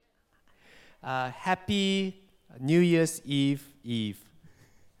Happy New Year's Eve.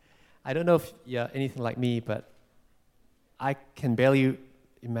 I don't know if you're anything like me, but I can barely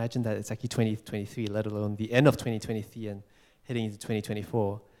imagine that it's actually 2023, let alone the end of 2023 and heading into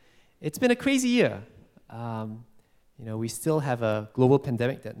 2024. It's been a crazy year. We still have a global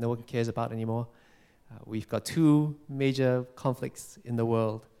pandemic that no one cares about anymore. We've got two major conflicts in the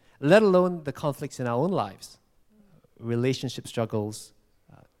world, let alone the conflicts in our own lives. Relationship struggles,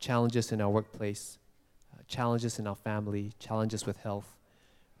 challenges in our workplace, challenges in our family, challenges with health,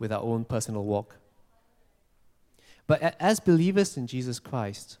 with our own personal walk. But as believers in Jesus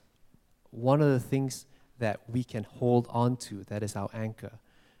Christ, one of the things that we can hold on to, that is our anchor,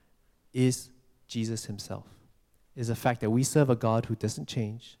 is Jesus himself. Is the fact that we serve a God who doesn't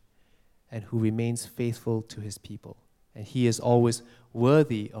change and who remains faithful to his people. And he is always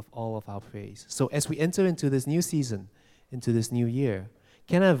worthy of all of our praise. So as we enter into this new season, into this new year,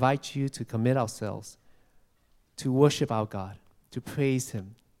 can I invite you to commit ourselves to worship our God, to praise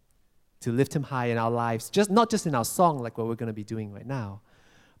him, to lift him high in our lives, not just in our song like what we're going to be doing right now,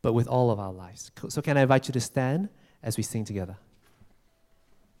 but with all of our lives. So can I invite you to stand as we sing together?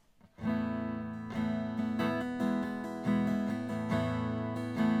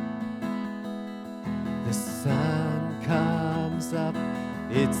 The sun comes up,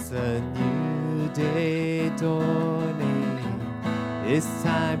 it's a new day dawning. It's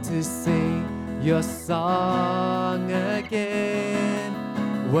time to sing your song again.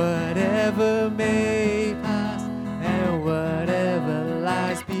 Whatever may pass and whatever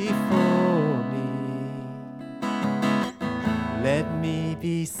lies before me, let me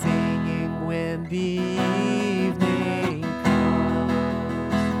be singing when the evening comes.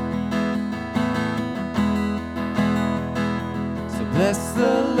 So bless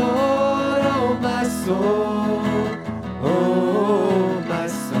the Lord, oh my soul, oh my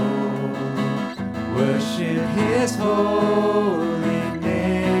soul, worship his holy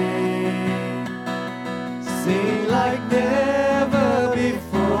name. Sing like never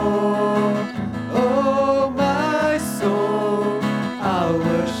before, oh my soul, I'll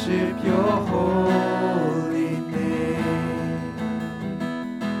worship your holy name.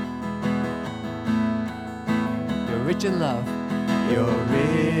 You're rich in love, you're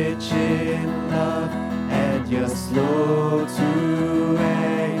rich in love, and you're slow to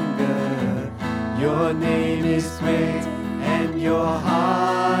anger. Your name is great and your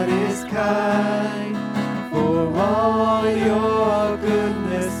heart is kind. For all your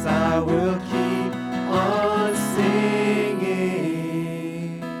goodness I will keep on singing.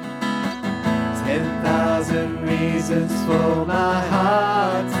 10,000 reasons for my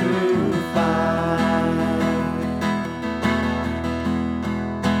heart to find.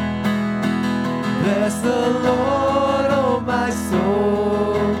 Bless the Lord, oh my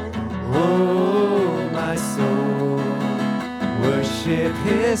soul, oh my soul, worship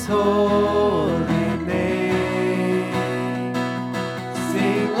his holy name.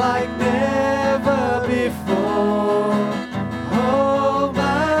 Sing like never before, oh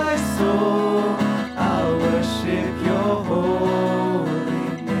my soul, I'll worship your holy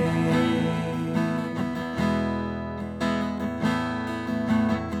name.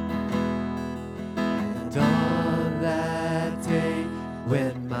 And on that day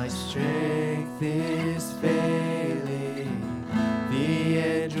when my strength is failing, the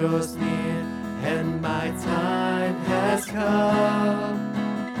end draws near and my time has come.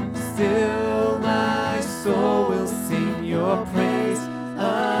 Still my soul will sing your praise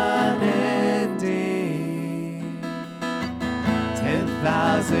unending.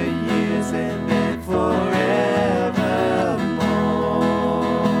 10,000 years and then forevermore.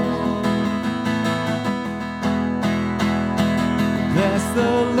 Bless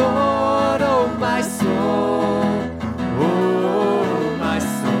the Lord, oh my soul, oh my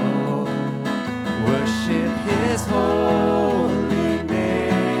soul, worship his holy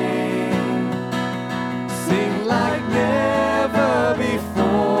name. Sing like never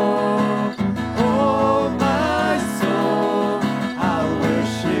before, oh my soul, I'll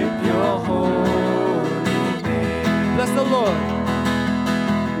worship your holy name.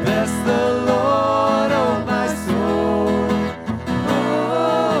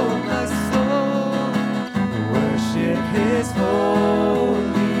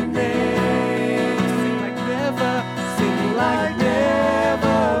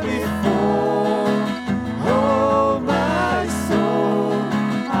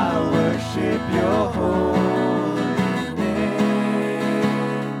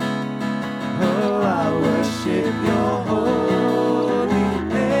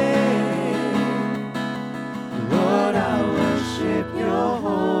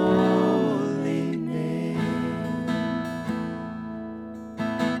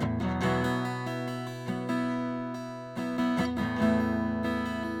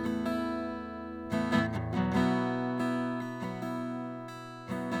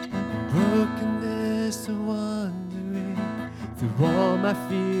 Through all my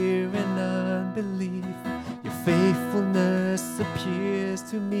fear and unbelief, your faithfulness appears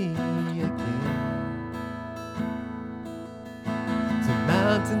to me again. To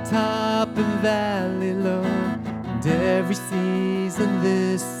mountaintop and valley low, and every season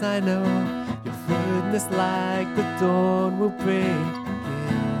this I know, your goodness like the dawn will break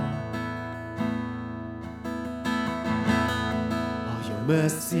again. All your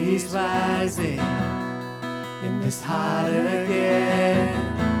mercies rising in this heart again,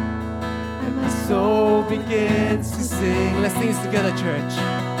 and my soul begins to sing. Let's sing this together, church.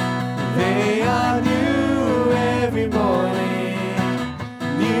 They are new every morning,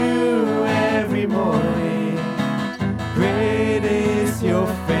 new every morning. Great is your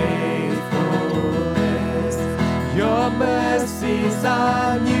faithfulness. Your mercies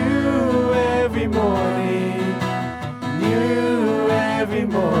are new every morning, new every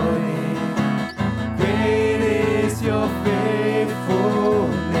morning. Great is your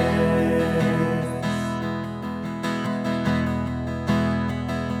faithfulness.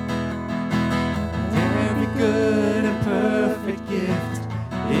 Every good and perfect gift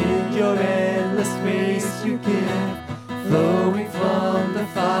in your endless grace you give, flowing from the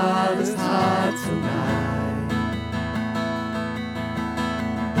Father's heart tonight.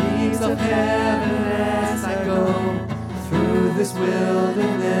 Beams of heaven as I go through this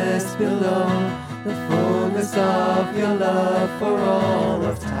wilderness below, the fullness of your love for all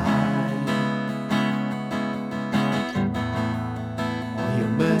of time. All your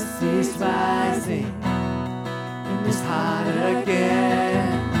mercies rising in this heart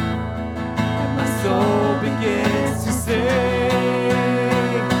again, and my soul begins to sing.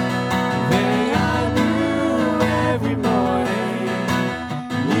 They are new every morning,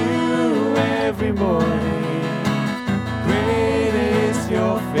 new every morning. Great is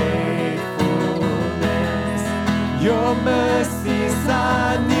your faithfulness. Your mercies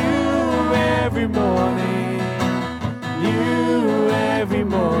are new every morning, new every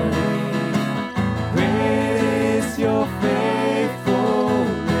morning. Great is your faithfulness.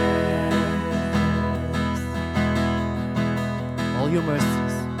 All your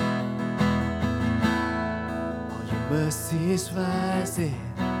mercies, all your mercies rising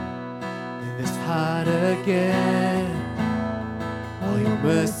in this heart again. All your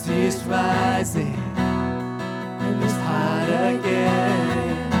mercies rising in this heart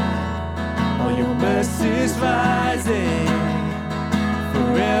again. All your mercies rising,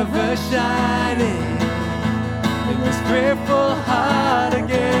 forever shining in this grateful heart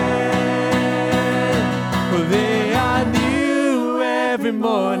again. For they are new every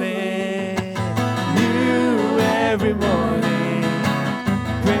morning, new every morning.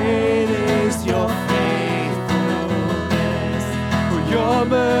 Great is your faithfulness. For your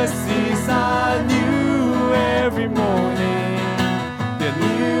mercies are new every morning. They're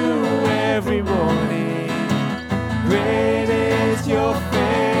new every morning. Great is your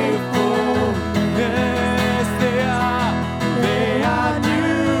faithfulness. They are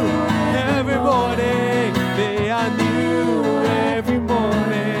new every morning. They are new every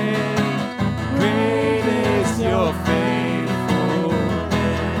morning. Great is your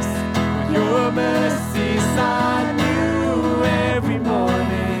faithfulness. Your mercies are new every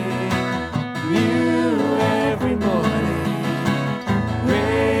morning, new every morning.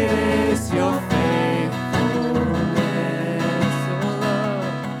 Great is your faithfulness, oh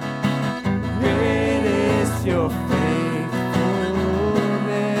Lord. Great is your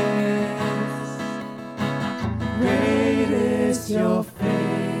faithfulness. Great is your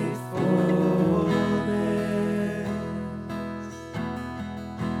faithfulness.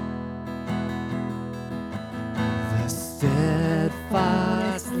 The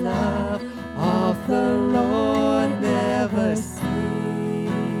steadfast love of the Lord never ceases.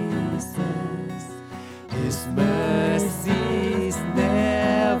 His mercies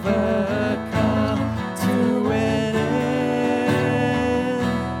never come to an end.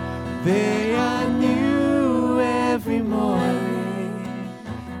 They are new every morning,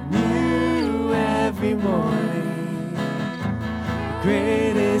 new every morning.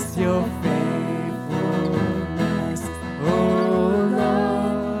 Great is your faithfulness, oh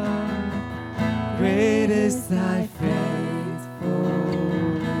Lord. Great is thy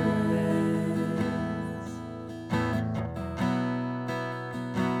faithfulness.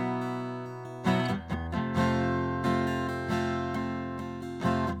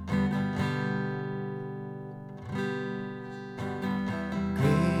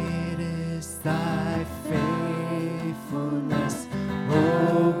 Great is thy faithfulness,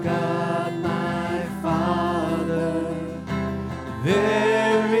 O God, my Father.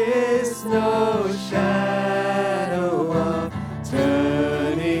 There is no shadow of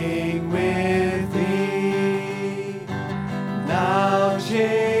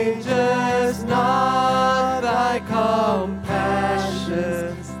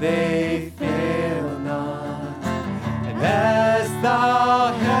they fail not. And as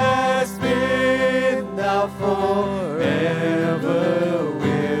thou hast been, thou forever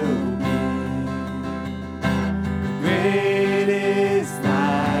will be. Great is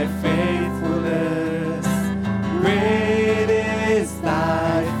thy faithfulness. Great is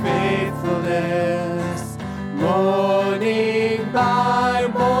thy faithfulness. Morning by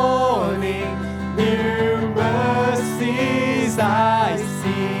morning, new mercies I see.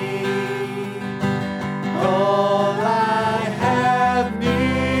 All I have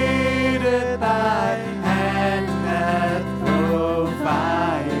needed, thy hand hath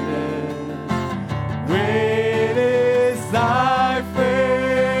provided. Great is thy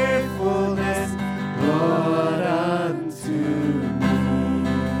faithfulness, Lord, unto me.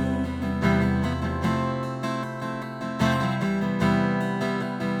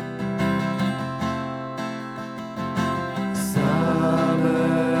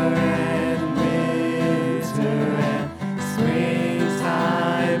 Summer and winter and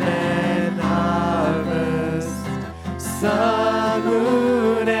springtime and harvest, sun,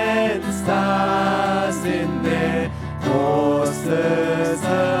 moon, and stars in their courses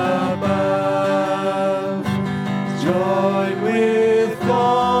above, join with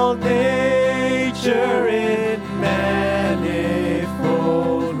all nature in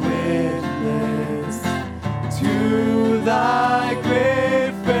manifold witness to thy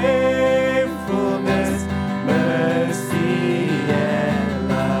great faithfulness, mercy, and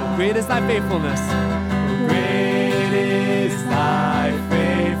love. Great is thy faithfulness. Great is thy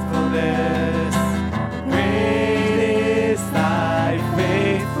faithfulness. Great is thy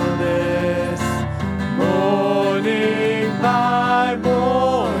faithfulness. Morning by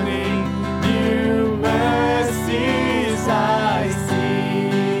morning, new mercies I see.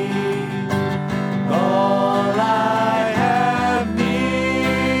 All I have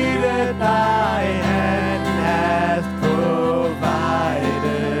needed, thy hand hath provided.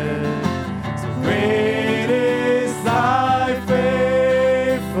 So great is thy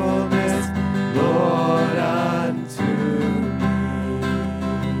faithfulness, Lord, unto me.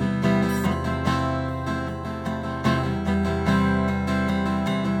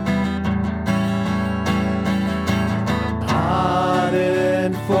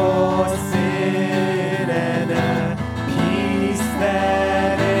 Pardon for sin and a peace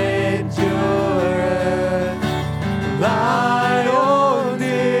that endureth. Thy own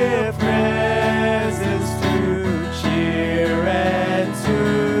dear presence to cheer and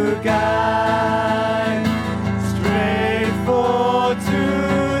to guide. Strength for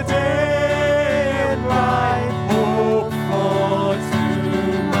today and bright hope for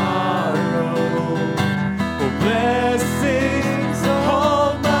tomorrow. Oh, blessings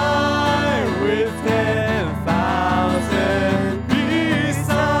all mine with 10,000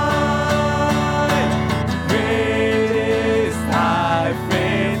 beside. Great is thy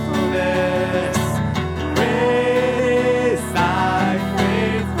faithfulness. Great is thy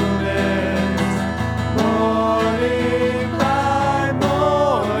faithfulness. Morning by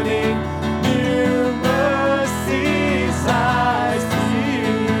morning, new mercies I see.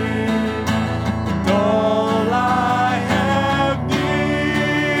 And all I have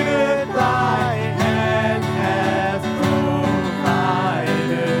needed, thy hand hath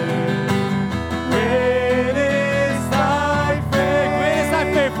provided. Great is thy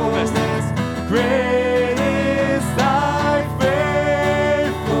faithfulness. Great is thy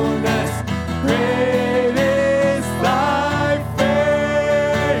faithfulness. Great is thy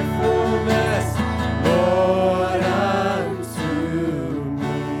faithfulness, Lord, unto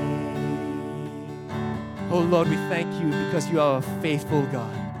me. Oh Lord, we thank you because you are a faithful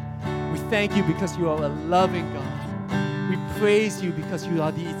God. We thank you because you are a loving God. We praise you because you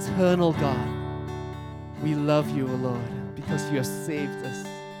are the eternal God. We love you, O Lord, because you have saved us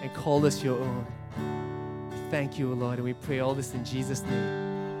and called us your own. We thank you, O Lord, and we pray all this in Jesus'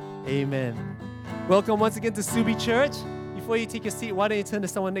 name. Amen. Welcome once again to Subi Church. Before you take your seat, why don't you turn to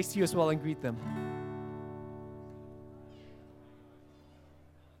someone next to you as well and greet them?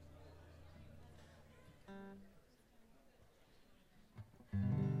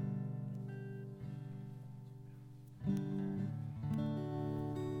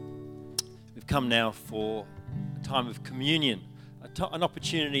 We've come now for a time of communion, an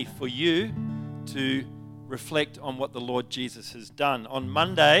opportunity for you to reflect on what the Lord Jesus has done. On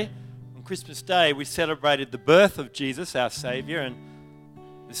Monday, on Christmas Day, we celebrated the birth of Jesus, our Saviour, and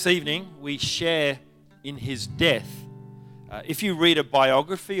this evening we share in his death. If you read a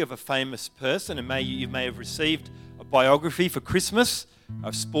biography of a famous person, and you may have received a biography for Christmas,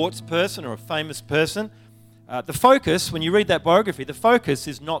 a sports person or a famous person, The focus, when you read that biography, the focus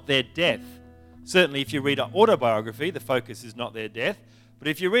is not their death. Certainly if you read an autobiography, the focus is not their death. But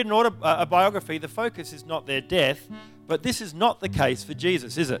if you read a biography, the focus is not their death. But this is not the case for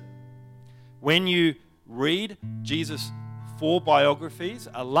Jesus, is it? When you read Jesus' 4 biographies,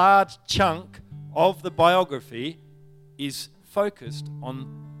 a large chunk of the biography is focused on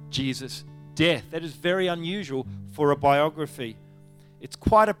Jesus' death. That is very unusual for a biography. It's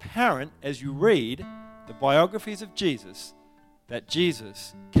quite apparent as you read the biographies of Jesus that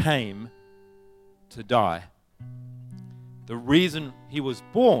Jesus came to die. The reason he was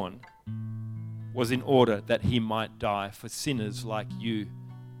born was in order that he might die for sinners like you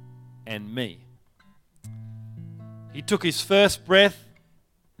and me. He took his first breath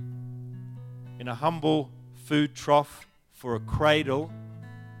in a humble food trough for a cradle.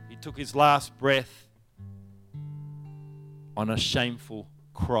 He took his last breath on a shameful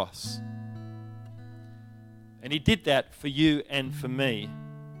cross. And he did that for you and for me.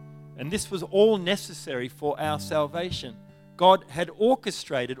 And this was all necessary for our salvation. God had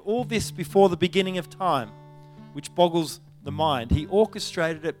orchestrated all this before the beginning of time, which boggles the mind. He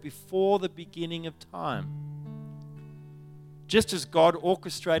orchestrated it before the beginning of time. Just as God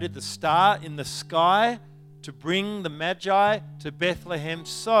orchestrated the star in the sky to bring the Magi to Bethlehem,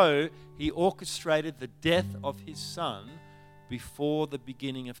 so he orchestrated the death of his son before the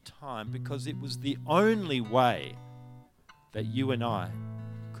beginning of time, because it was the only way that you and I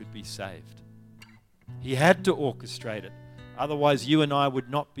could be saved. He had to orchestrate it. Otherwise, you and I would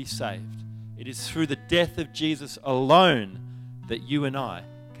not be saved. It is through the death of Jesus alone that you and I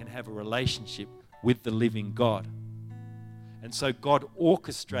can have a relationship with the living God. And so God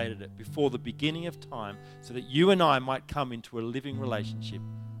orchestrated it before the beginning of time so that you and I might come into a living relationship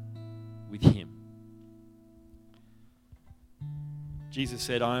with him. Jesus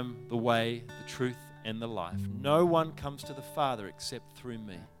said, I am the way, the truth, and the life. No one comes to the Father except through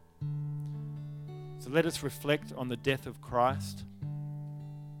me. So let us reflect on the death of Christ.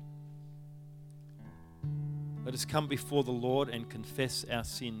 Let us come before the Lord and confess our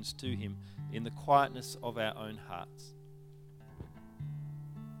sins to him in the quietness of our own hearts.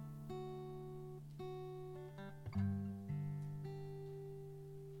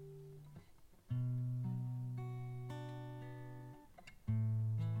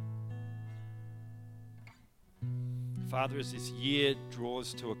 Father, as this year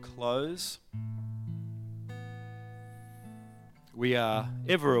draws to a close, we are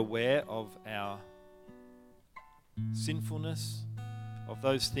ever aware of our sinfulness, of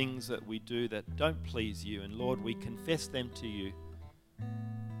those things that we do that don't please you. And Lord, we confess them to you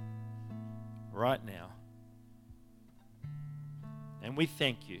right now. And we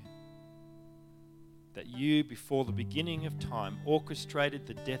thank you that you, before the beginning of time, orchestrated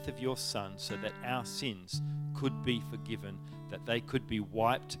the death of your Son so that our sins could be forgiven, that they could be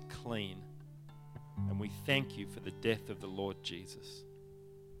wiped clean. And we thank you for the death of the Lord Jesus.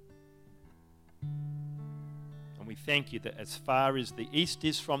 And we thank you that as far as the east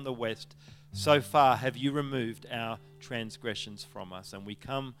is from the west, so far have you removed our transgressions from us. And we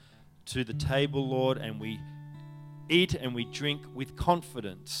come to the table, Lord, and we eat and we drink with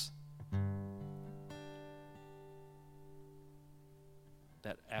confidence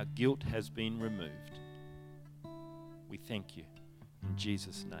that our guilt has been removed. We thank you in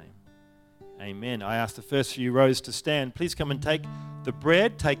Jesus' name. Amen. I ask the first few rows to stand. Please come and take the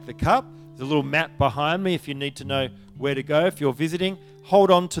bread, take the cup. There's a little map behind me if you need to know where to go. If you're visiting,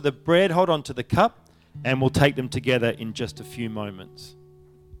 hold on to the bread, hold on to the cup, and we'll take them together in just a few moments.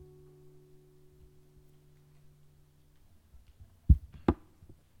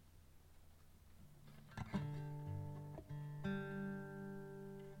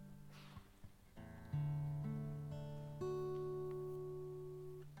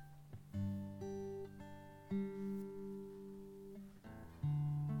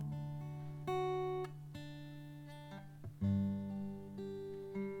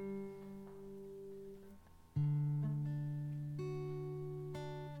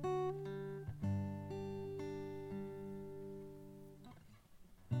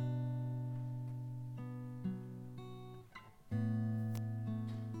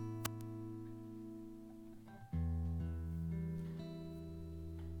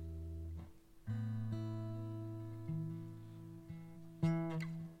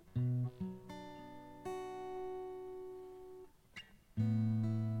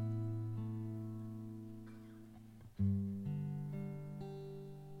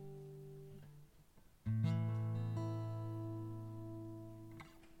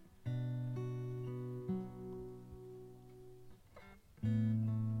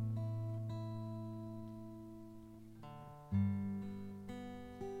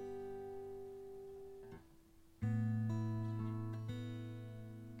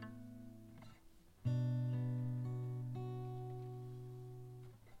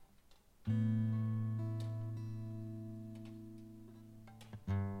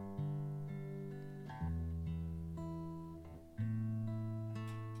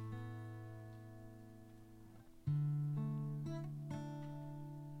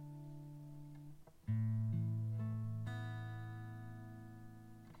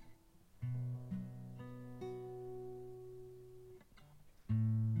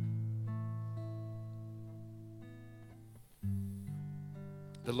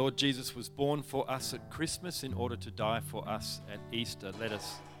 the Lord Jesus was born for us at Christmas in order to die for us at Easter. Let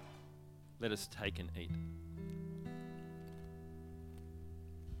us take and eat.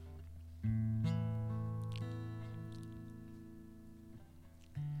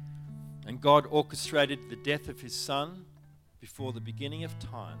 And God orchestrated the death of his Son before the beginning of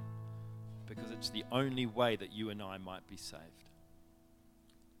time, because it's the only way that you and I might be saved.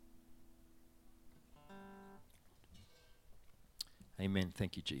 Amen.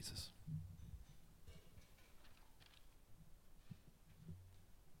 Thank you, Jesus.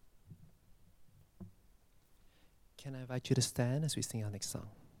 Can I invite you to stand as we sing our next song?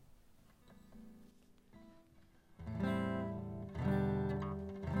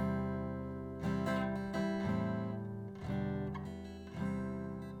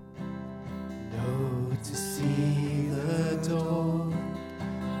 No, to see the dawn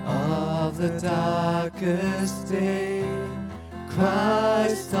of the darkest day,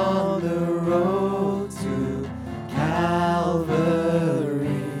 Christ on the road to Calvary,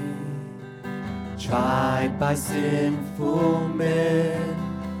 tried by sinful men,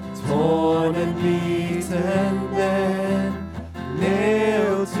 torn and beaten, then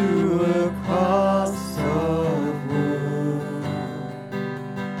nailed to a cross of wood.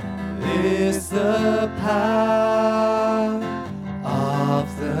 Is the power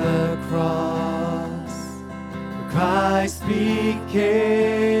of the cross. Christ became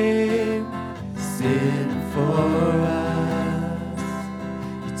sin for us.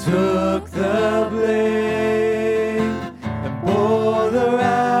 He took the blame and bore the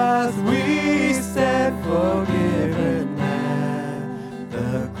wrath. We stand forgiven at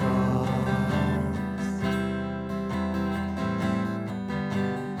the cross.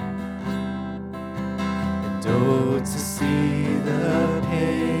 And oh, to see the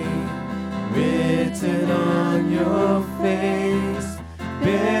pain written on your face,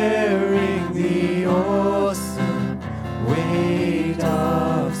 bearing the awesome weight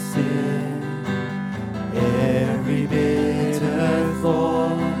of sin, every bitter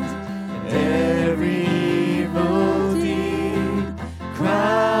thought and every evil deed,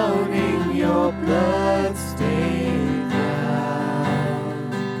 crowning your blood-stained brow.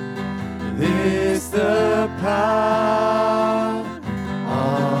 This the power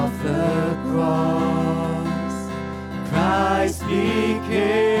of the cross. Christ became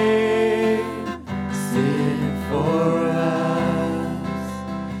sin for us,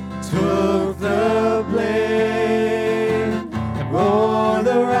 took the blame and bore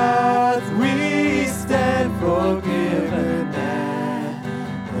the wrath. We stand forgiven at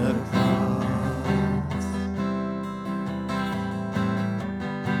the cross.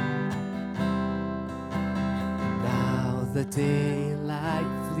 Now the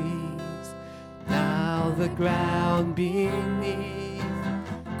daylight flees, now the ground beneath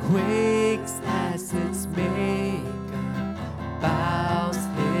quakes as its maker bows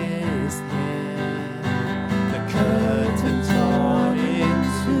his head. The curtain torn in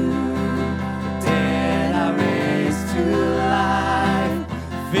two, the dead are raised to life,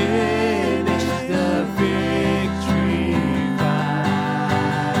 finish the victory ride.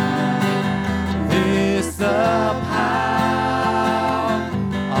 This the power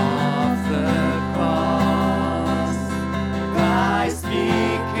of the cross. Christ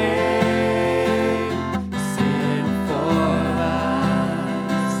became sin for us,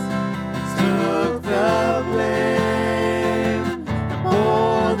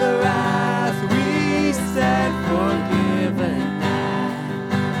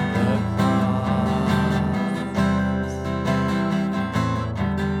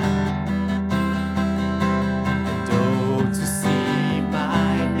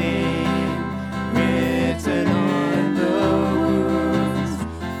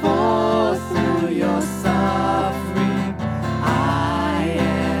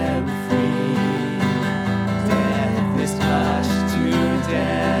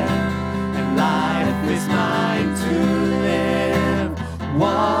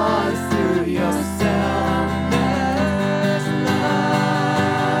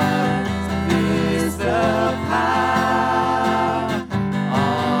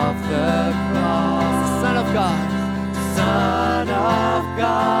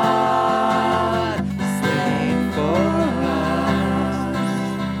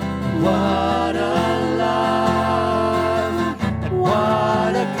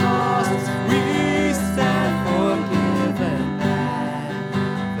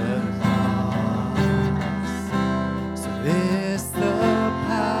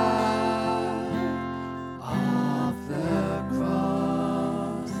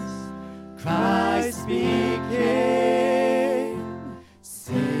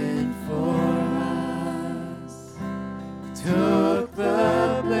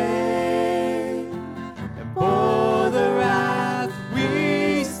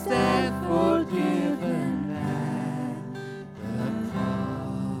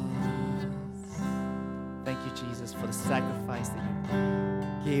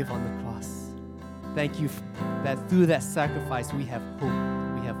 gave on the cross. Thank you that through that sacrifice we have hope,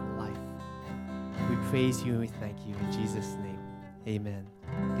 we have life. We praise you and we thank you in Jesus' name. Amen.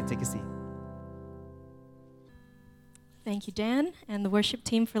 You can take a seat. Thank you, Dan, and the worship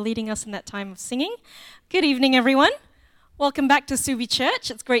team for leading us in that time of singing. Good evening, everyone. Welcome back to Subi Church.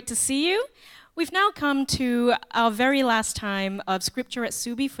 It's great to see you. We've now come to our very last time of Scripture at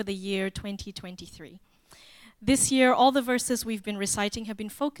Subi for the year 2023. This year, all the verses we've been reciting have been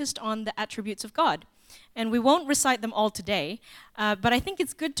focused on the attributes of God. And we won't recite them all today, but I think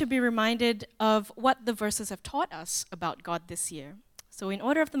it's good to be reminded of what the verses have taught us about God this year. So in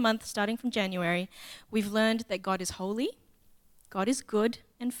order of the month, starting from January, we've learned that God is holy, God is good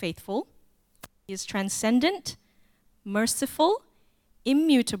and faithful, He is transcendent, merciful,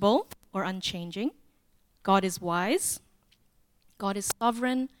 immutable or unchanging, God is wise, God is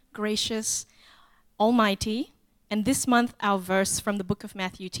sovereign, gracious, almighty, and this month our verse from the book of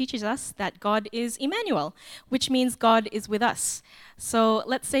Matthew teaches us that God is Emmanuel, which means God is with us. So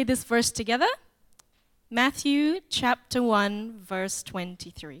let's say this verse together. Matthew chapter 1, verse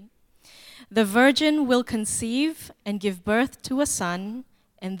 23. The virgin will conceive and give birth to a son,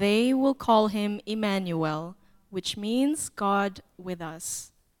 and they will call him Emmanuel, which means God with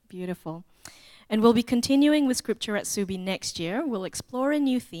us. Beautiful. And we'll be continuing with Scripture at Subi next year. We'll explore a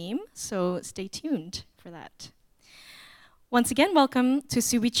new theme, so stay tuned for that. Once again, welcome to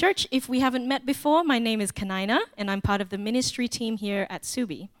Subi Church. If we haven't met before, my name is Kanaina, and I'm part of the ministry team here at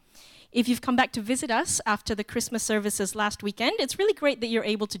Subi. If you've come back to visit us after the Christmas services last weekend, it's really great that you're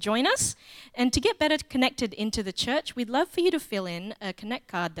able to join us. And to get better connected into the church, we'd love for you to fill in a Connect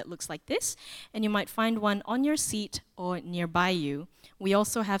card that looks like this, and you might find one on your seat or nearby you. We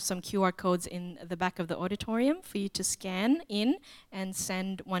also have some QR codes in the back of the auditorium for you to scan in and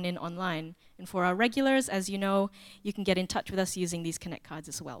send one in online. And for our regulars, as you know, you can get in touch with us using these Connect cards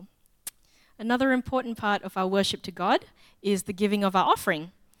as well. Another important part of our worship to God is the giving of our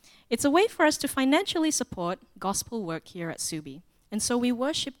offering. It's a way for us to financially support gospel work here at Subi. And so we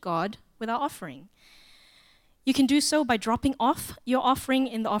worship God with our offering. You can do so by dropping off your offering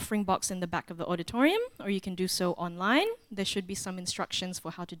in the offering box in the back of the auditorium, or you can do so online. There should be some instructions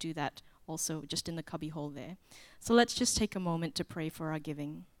for how to do that also just in the cubby hole there. So let's just take a moment to pray for our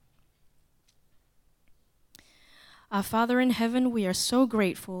giving. Our Father in heaven, we are so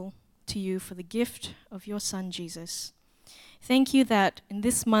grateful to you for the gift of your Son, Jesus. Thank you that in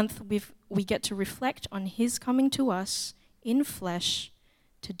this month we get to reflect on his coming to us in flesh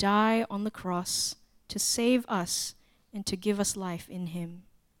to die on the cross, to save us, and to give us life in him.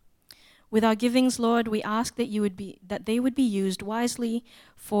 With our givings, Lord, we ask that they would be used wisely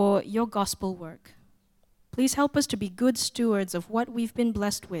for your gospel work. Please help us to be good stewards of what we've been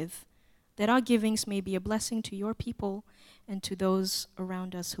blessed with, that our givings may be a blessing to your people and to those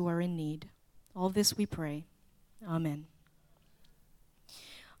around us who are in need. All this we pray. Amen.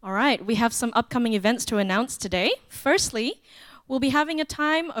 All right, we have some upcoming events to announce today. Firstly, we'll be having a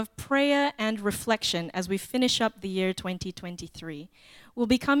time of prayer and reflection as we finish up the year 2023. We'll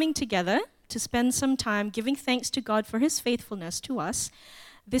be coming together to spend some time giving thanks to God for his faithfulness to us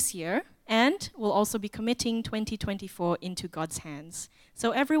this year, and we'll also be committing 2024 into God's hands. So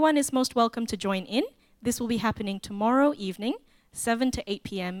everyone is most welcome to join in. This will be happening tomorrow evening, 7 to 8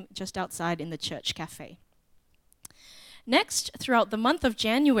 p.m., just outside in the church cafe. Next, throughout the month of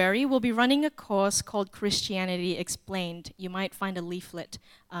January, we'll be running a course called Christianity Explained. You might find a leaflet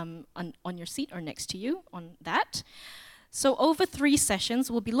on your seat or next to you on that. So over 3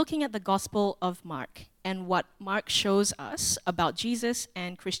 sessions, we'll be looking at the Gospel of Mark and what Mark shows us about Jesus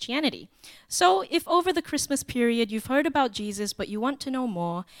and Christianity. So if over the Christmas period you've heard about Jesus, but you want to know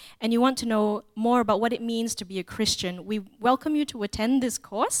more, and you want to know more about what it means to be a Christian, we welcome you to attend this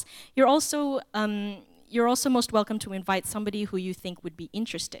course. You're also most welcome to invite somebody who you think would be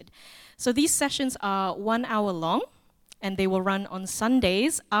interested. So these sessions are 1 hour long, and they will run on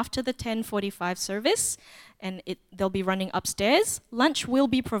Sundays after the 10:45 service, and they'll be running upstairs. Lunch will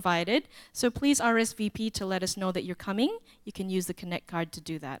be provided, so please RSVP to let us know that you're coming. You can use the Connect card to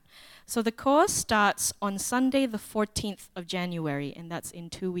do that. So the course starts on Sunday, the 14th of January, and that's in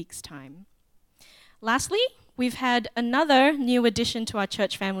 2 weeks' time. Lastly, we've had another new addition to our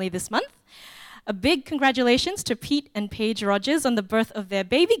church family this month. A big congratulations to Pete and Paige Rogers on the birth of their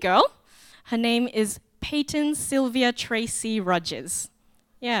baby girl. Her name is Peyton Sylvia Tracy Rogers.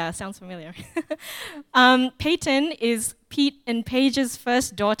 Yeah, sounds familiar. Peyton is Pete and Paige's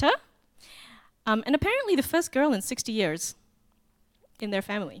first daughter, and apparently the first girl in 60 years in their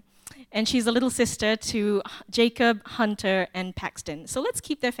family. And she's a little sister to Jacob, Hunter, and Paxton. So let's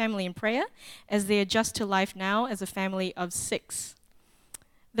keep their family in prayer as they adjust to life now as a family of 6.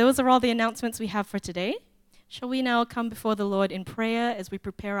 Those are all the announcements we have for today. Shall we now come before the Lord in prayer as we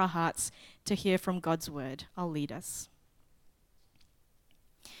prepare our hearts to hear from God's word? I'll lead us.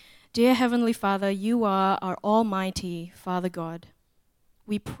 Dear Heavenly Father, you are our almighty Father God.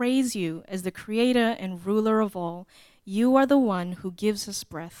 We praise you as the creator and ruler of all. You are the one who gives us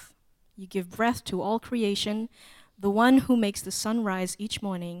breath. You give breath to all creation, the one who makes the sun rise each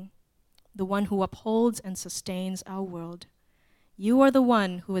morning, the one who upholds and sustains our world. You are the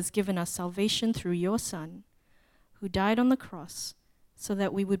one who has given us salvation through your Son, who died on the cross so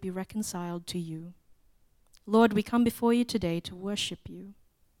that we would be reconciled to you. Lord, we come before you today to worship you.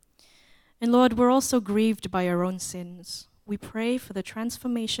 And Lord, we're also grieved by our own sins. We pray for the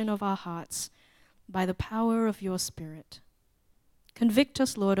transformation of our hearts by the power of your Spirit. Convict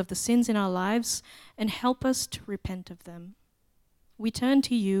us, Lord, of the sins in our lives and help us to repent of them. We turn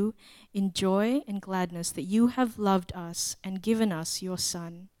to you in joy and gladness that you have loved us and given us your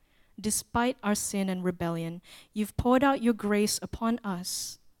Son. Despite our sin and rebellion, you've poured out your grace upon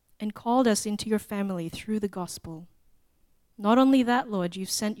us and called us into your family through the gospel. Not only that, Lord,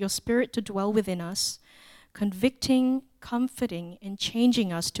 you've sent your Spirit to dwell within us, convicting, comforting, and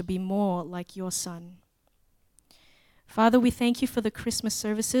changing us to be more like your Son. Father, we thank you for the Christmas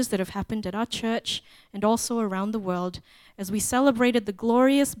services that have happened at our church and also around the world as we celebrated the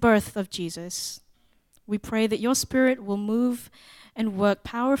glorious birth of Jesus. We pray that your Spirit will move and work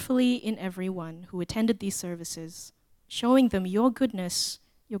powerfully in everyone who attended these services, showing them your goodness,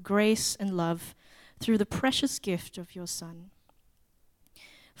 your grace, and love through the precious gift of your Son.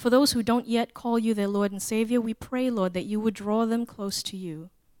 For those who don't yet call you their Lord and Savior, we pray, Lord, that you would draw them close to you.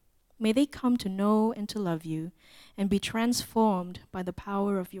 May they come to know and to love you and be transformed by the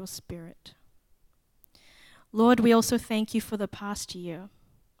power of your Spirit. Lord, we also thank you for the past year.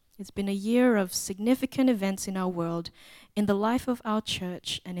 It's been a year of significant events in our world, in the life of our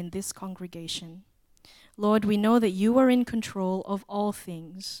church, and in this congregation. Lord, we know that you are in control of all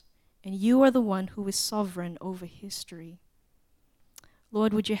things, and you are the one who is sovereign over history.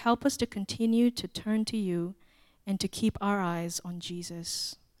 Lord, would you help us to continue to turn to you and to keep our eyes on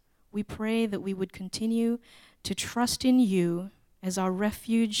Jesus? We pray that we would continue to trust in you as our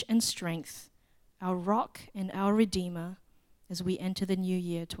refuge and strength, our rock and our Redeemer, as we enter the new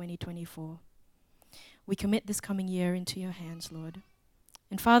year, 2024. We commit this coming year into your hands, Lord.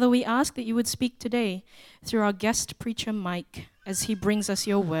 And Father, we ask that you would speak today through our guest preacher, Mike, as he brings us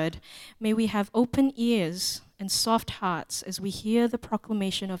your word. May we have open ears and soft hearts as we hear the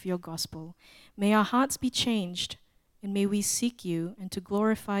proclamation of your gospel. May our hearts be changed, and may we seek you and to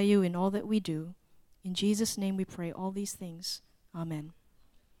glorify you in all that we do. In Jesus' name we pray all these things. Amen.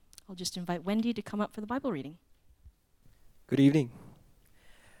 I'll just invite Wendy to come up for the Bible reading. Good evening.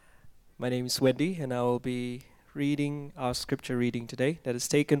 My name is Wendy, and I will be reading our scripture reading today that is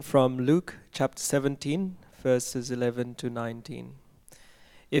taken from Luke chapter 17, verses 11 to 19.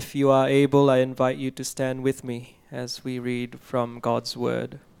 If you are able, I invite you to stand with me as we read from God's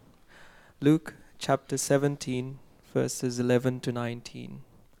word. Luke chapter 17, verses 11 to 19.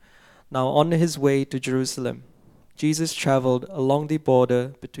 Now on his way to Jerusalem, Jesus traveled along the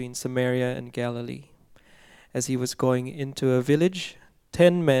border between Samaria and Galilee. As he was going into a village,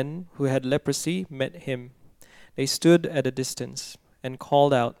 10 men who had leprosy met him. They stood at a distance and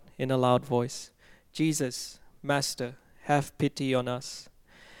called out in a loud voice, "Jesus, Master, have pity on us."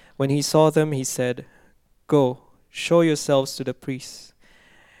 When he saw them, he said, "Go, show yourselves to the priests."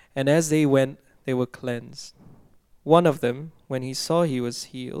 And as they went, they were cleansed. One of them, when he saw he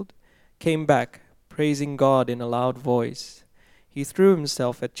was healed, came back, praising God in a loud voice. He threw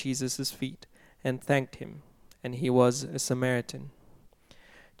himself at Jesus' feet and thanked him, and he was a Samaritan.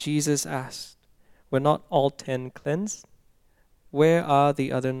 Jesus asked, "Were not all 10 cleansed? Where are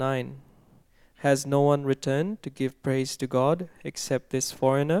the other 9? Has no one returned to give praise to God except this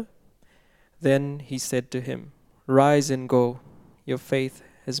foreigner?" Then he said to him, "Rise and go. Your faith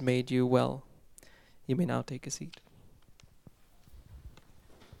has made you well." You may now take a seat.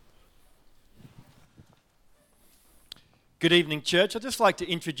 Good evening, church. I'd just like to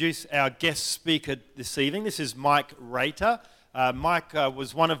introduce our guest speaker this evening. This is Mike Rater. Mike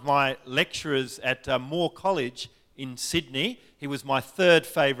was one of my lecturers at Moore College in Sydney. He was my 3rd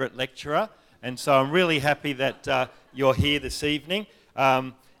favourite lecturer, and so I'm really happy that you're here this evening.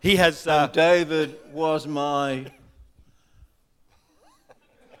 He has... And David was in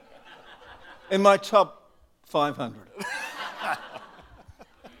my top 500.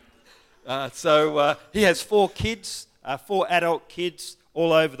 So he has 4 kids, 4 adult kids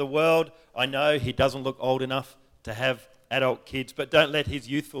all over the world. I know he doesn't look old enough to have adult kids, but don't let his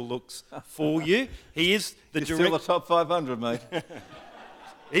youthful looks fool you. He is the You're still the top 500, mate.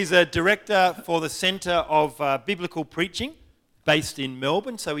 He's a director for the Centre of Biblical Preaching based in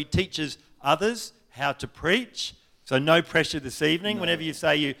Melbourne. So he teaches others how to preach. So no pressure this evening. No. Whenever you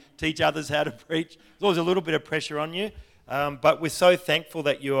say you teach others how to preach, there's always a little bit of pressure on you. But we're so thankful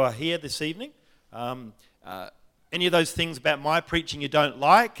that you are here this evening. Any of those things about my preaching you don't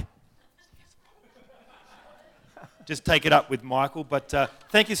like, just take it up with Michael. But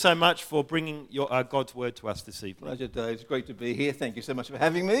thank you so much for bringing your God's word to us this evening. Pleasure, Dave. It's great to be here. Thank you so much for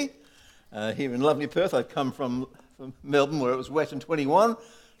having me. Here in lovely Perth. I've come from Melbourne where it was wet and 21.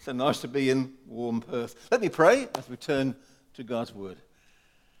 So nice to be in warm Perth. Let me pray as we turn to God's word.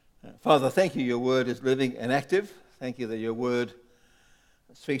 Father, thank you. Your word is living and active. Thank you that your word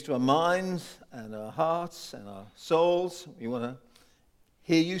speaks to our minds and our hearts and our souls. We want to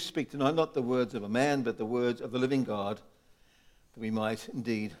hear you speak tonight, not the words of a man, but the words of the living God, that we might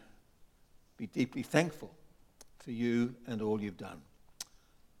indeed be deeply thankful for you and all you've done.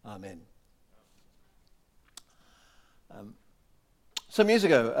 Amen. Some years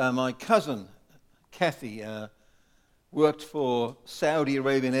ago, my cousin, Kathy, worked for Saudi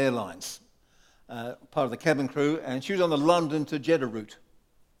Arabian Airlines, part of the cabin crew, and she was on the London to Jeddah route,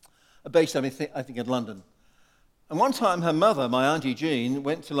 based, I think, in London. And one time her mother, my Auntie Jean,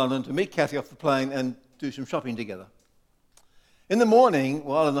 went to London to meet Kathy off the plane and do some shopping together. In the morning,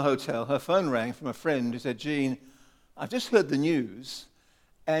 while in the hotel, her phone rang from a friend who said, Jean, I've just heard the news,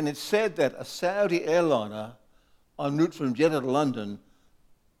 and it said that a Saudi airliner en route from Jeddah to London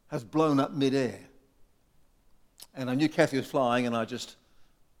has blown up mid-air. And I knew Kathy was flying, and I just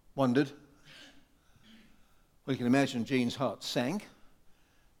wondered. Well, you can imagine Jean's heart sank.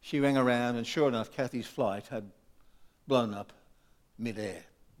 She rang around, and sure enough, Kathy's flight had blown up mid-air.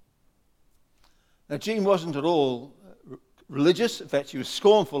 Now, Jean wasn't at all religious. In fact, she was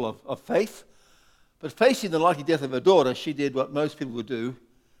scornful of faith. But facing the likely death of her daughter, she did what most people would do.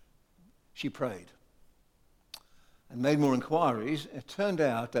 She prayed and made more inquiries. It turned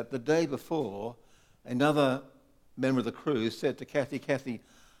out that the day before, another member of the crew said to Kathy, Kathy,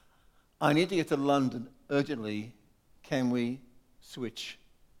 I need to get to London urgently. Can we switch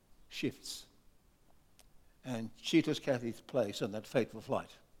shifts? And she took Kathy's place on that fateful flight.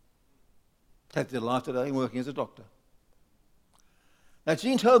 Kathy's alive today, working as a doctor. Now,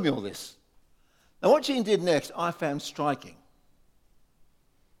 Jean told me all this. Now, what Jean did next, I found striking.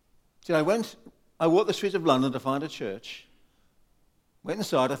 See, I walked the streets of London to find a church. Went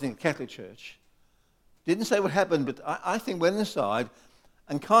inside, I think, a Catholic church. Didn't say what happened, but I think went inside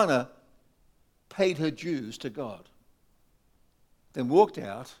and kind of paid her dues to God. Then walked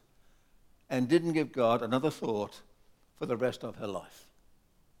out and didn't give God another thought for the rest of her life.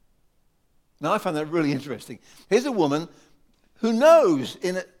 Now, I find that really interesting. Here's a woman who knows,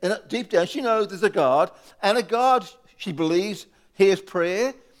 deep down, she knows there's a God, and a God, she believes, hears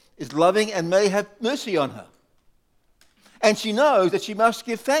prayer, is loving, and may have mercy on her. And she knows that she must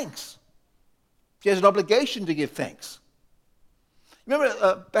give thanks. She has an obligation to give thanks.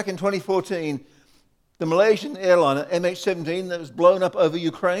 Remember back in 2014, the Malaysian airliner MH17 that was blown up over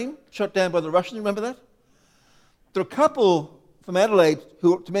Ukraine, shot down by the Russians, remember that? There were a couple from Adelaide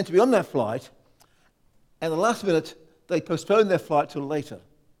who were meant to be on that flight, and at the last minute, they postponed their flight till later.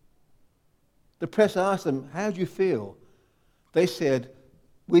 The press asked them, how do you feel? They said,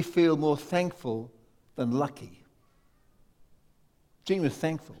 we feel more thankful than lucky. Jean was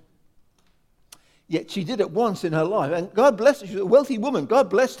thankful. Yet she did it once in her life, and God blessed her. She was a wealthy woman. God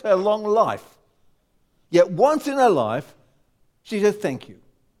blessed her long life. Yet once in her life, she said, thank you.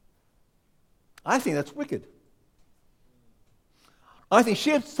 I think that's wicked. I think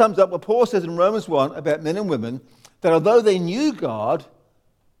she sums up what Paul says in Romans 1 about men and women, that although they knew God,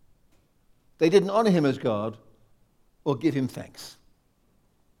 they didn't honor him as God or give him thanks.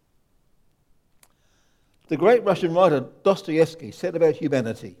 The great Russian writer Dostoevsky said about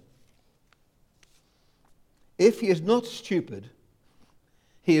humanity, if he is not stupid,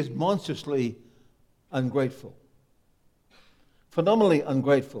 he is monstrously ungrateful. Phenomenally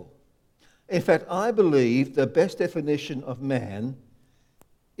ungrateful. In fact, I believe the best definition of man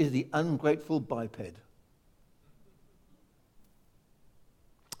is the ungrateful biped.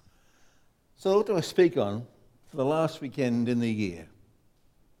 So what do I speak on for the last weekend in the year?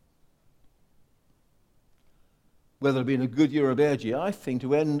 Whether it's been a good year or a bad year, I think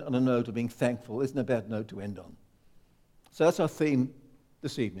to end on a note of being thankful isn't a bad note to end on. So that's our theme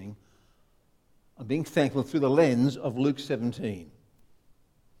this evening, on being thankful through the lens of Luke 17.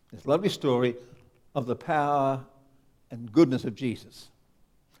 This lovely story of the power and goodness of Jesus.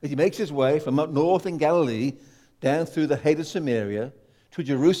 As he makes his way from up north in Galilee down through the hated Samaria to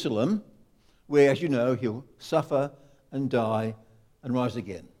Jerusalem, where, as you know, he'll suffer and die and rise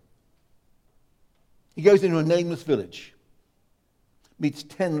again. He goes into a nameless village, meets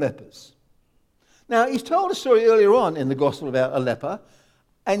 10 lepers. Now, he's told a story earlier on in the gospel about a leper,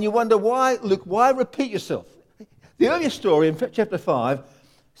 and you wonder why, Luke, why repeat yourself? The earlier story in chapter 5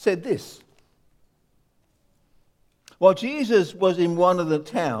 said this. While Jesus was in one of the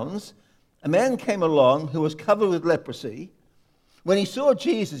towns, a man came along who was covered with leprosy. When he saw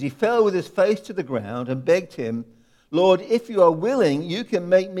Jesus, he fell with his face to the ground and begged him, "Lord, if you are willing, you can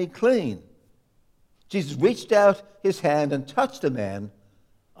make me clean." Jesus reached out his hand and touched the man.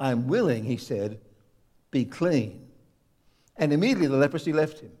 "I am willing," he said, "be clean." And immediately the leprosy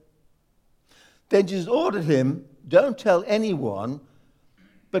left him. Then Jesus ordered him, "Don't tell anyone,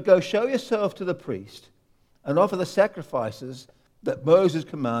 but go show yourself to the priest and offer the sacrifices that Moses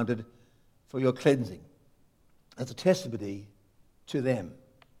commanded for your cleansing as a testimony to them."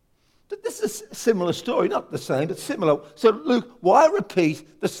 This is a similar story, not the same, but similar. So Luke, why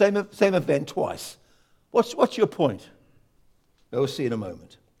repeat the same event twice? What's your point? We'll see in a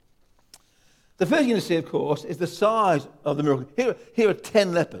moment. The first thing to see, of course, is the size of the miracle. Here are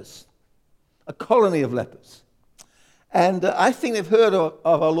 10 lepers, a colony of lepers. And I think they've heard of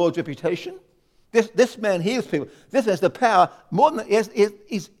our Lord's reputation. This man heals people. This has the power, more than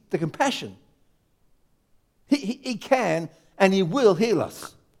he's the compassion. He can and he will heal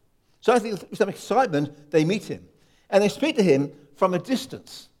us. So I think with some excitement, they meet him. And they speak to him from a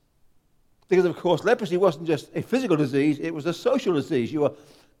distance. Because, of course, leprosy wasn't just a physical disease, it was a social disease. You were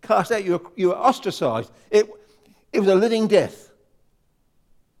cast out, you were ostracized. It was a living death.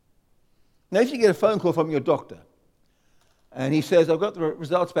 Now, if you get a phone call from your doctor, and he says, "I've got the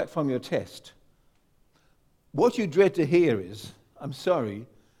results back from your test," what you dread to hear is, "I'm sorry,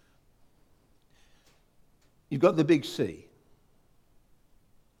 you've got the big C.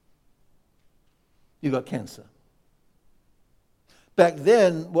 You've got cancer." Back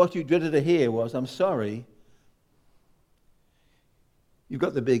then, what you dreaded to hear was, "I'm sorry, you've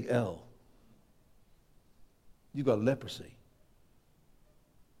got the big L. You've got leprosy."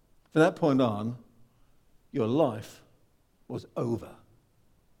 From that point on, your life was over.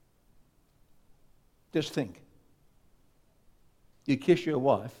 Just think. You kiss your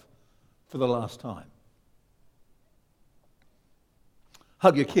wife for the last time.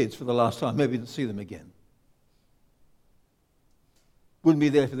 Hug your kids for the last time. Maybe you didn't see them again. Wouldn't be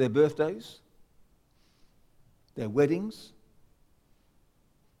there for their birthdays, their weddings.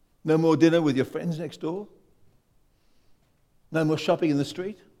 No more dinner with your friends next door. No more shopping in the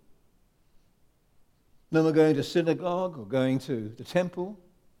street. No more going to synagogue or going to the temple.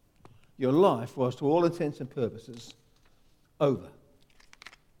 Your life was, to all intents and purposes, over.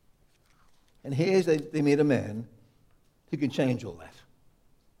 And here they meet a man who can change all that.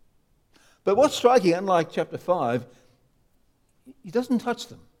 But what's striking, unlike chapter 5, he doesn't touch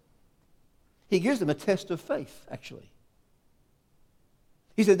them. He gives them a test of faith, actually.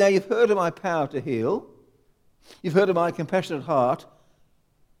 He said, "Now you've heard of my power to heal. You've heard of my compassionate heart.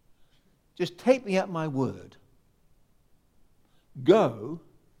 Just take me at my word. Go,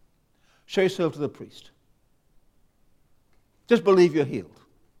 show yourself to the priest. Just believe you're healed."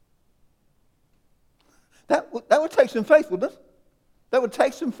 That would take some faith, wouldn't it? That would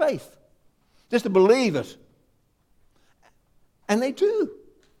take some faith. Just to believe it. And they do.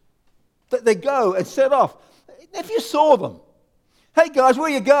 They go and set off. If you saw them, "Hey guys, where are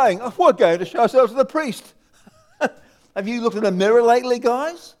you going?" "Oh, we're going to show ourselves to the priest." Have you looked in the mirror lately,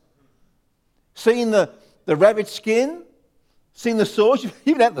 guys? Seen the ravaged skin? Seen the sores? You've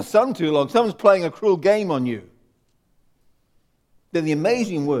been out in the sun too long. Someone's playing a cruel game on you. Then the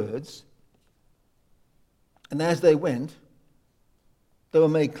amazing words, "And as they went, they were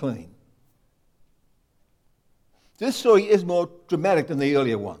made clean." This story is more dramatic than the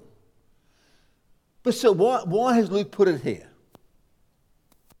earlier one. But so why has Luke put it here?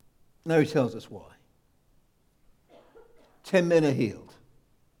 Now he tells us why. 10 men are healed.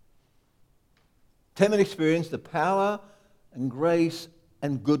 10 men experience the power and grace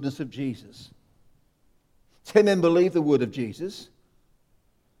and goodness of Jesus. 10 men believe the word of Jesus.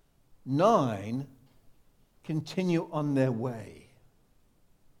 9 continue on their way.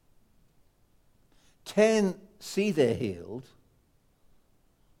 10 see they're healed.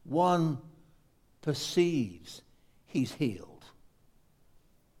 1 perceives he's healed.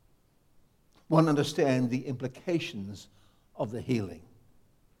 1 understands the implications of the healing.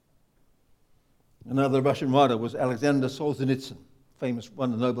 Another Russian writer was Alexander Solzhenitsyn, famous, won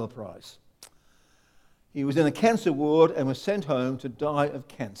the Nobel Prize. He was in a cancer ward and was sent home to die of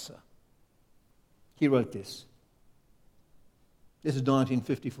cancer. He wrote this. This is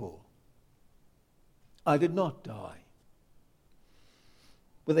 1954. "I did not die.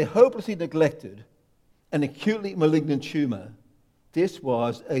 with a hopelessly neglected and acutely malignant tumor, this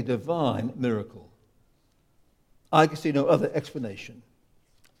was a divine miracle. I can see no other explanation.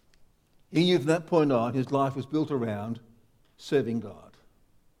 He knew from that point on his life was built around serving God.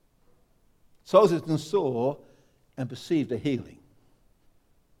 Solzhenitsyn saw and perceived a healing.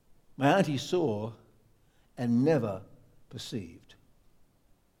 My auntie saw and never perceived.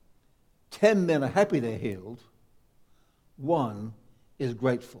 10 men are happy they're healed. 1 is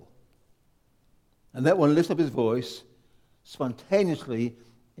grateful. And that one lifts up his voice spontaneously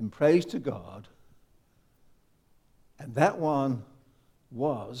in praise to God. And that one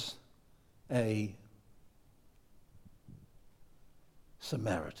was a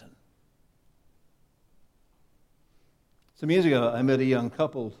Samaritan. Some years ago, I met a young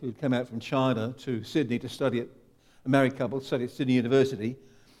couple who'd come out from China to Sydney to study a married couple, study at Sydney University.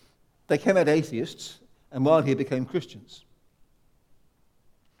 They came out atheists, and while here became Christians.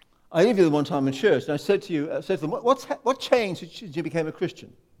 I interviewed them one time in church, and I said to them, what changed since you became a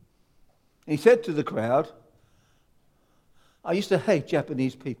Christian? And he said to the crowd, I used to hate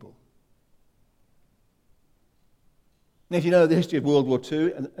Japanese people. Now, if you know the history of World War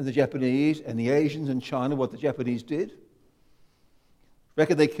II and the Japanese and the Asians and China, what the Japanese did,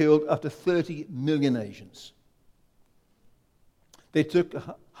 reckon they killed up to 30 million Asians. They took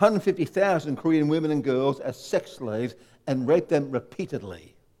 150,000 Korean women and girls as sex slaves and raped them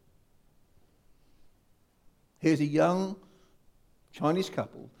repeatedly. Here's a young Chinese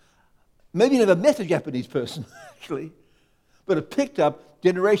couple, maybe never met a Japanese person, actually, but have picked up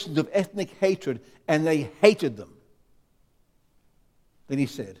generations of ethnic hatred, and they hated them. Then he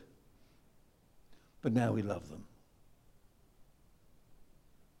said, but now we love them.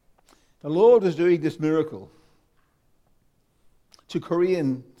 The Lord was doing this miracle to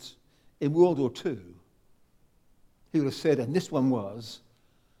Koreans in World War II. He would have said, and this one was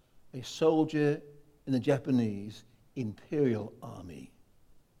a soldier in the Japanese Imperial Army.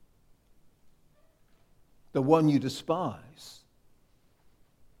 The one you despise,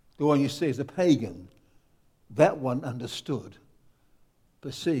 the one you see as a pagan, that one understood,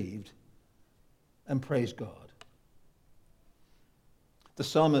 perceived, and praised God. The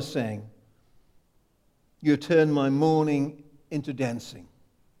psalmist sang, you turned my mourning into dancing.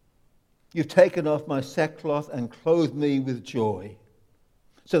 You've taken off my sackcloth and clothed me with joy,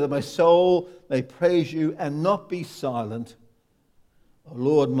 so that my soul may praise you and not be silent. O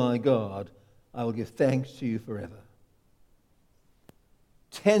Lord my God, I will give thanks to you forever.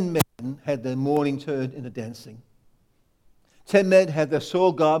 10 men had their mourning turned into dancing. 10 men had their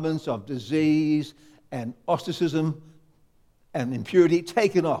soiled garments of disease and ostracism and impurity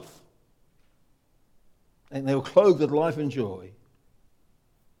taken off. And they were clothed with life and joy.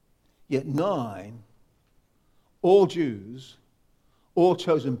 Yet 9, all Jews, all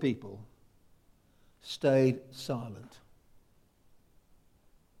chosen people, stayed silent.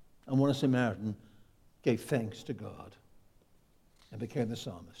 And one, a Samaritan, gave thanks to God and became the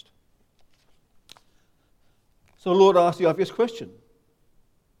psalmist. So the Lord asked the obvious question.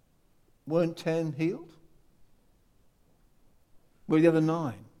 Weren't 10 healed? Where are the other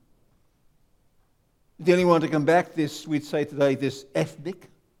 9? The only one to come back, this, we'd say today, this ethnic,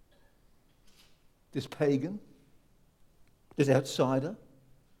 this pagan, this outsider.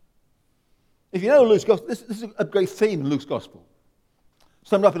 If you know Luke's gospel, this is a great theme in Luke's gospel.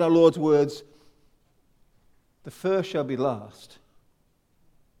 Summed up in our Lord's words, the first shall be last,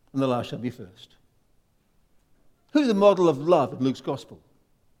 and the last shall be first. Who's the model of love in Luke's gospel?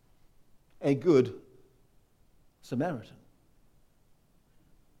 A good Samaritan.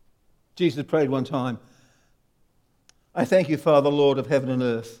 Jesus prayed one time, I thank you, Father, Lord of heaven and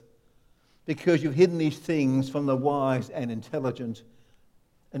earth, because you've hidden these things from the wise and intelligent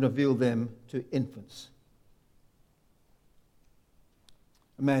and revealed them to infants.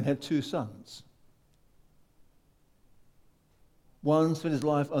 A man had 2 sons. One spent his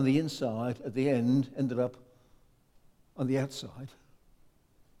life on the inside, at the end, ended up on the outside.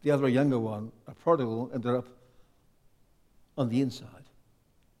 The other, a younger one, a prodigal, ended up on the inside.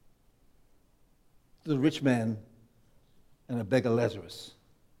 There's a rich man and a beggar Lazarus.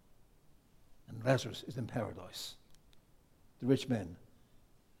 And Lazarus is in paradise. The rich man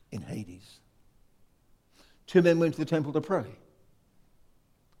in Hades. 2 men went to the temple to pray.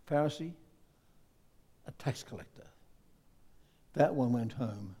 Pharisee, a tax collector. That one went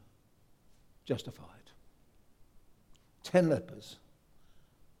home justified. 10 lepers,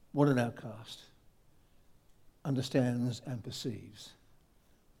 one an outcast, understands and perceives.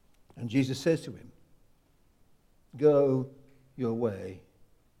 And Jesus says to him, go your way,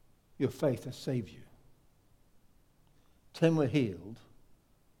 your faith has saved you. 10 were healed,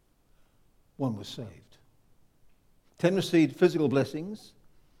 one was saved. 10 received physical blessings.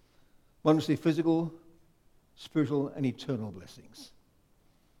 1 received physical, spiritual, and eternal blessings.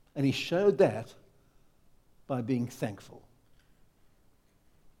 And he showed that by being thankful.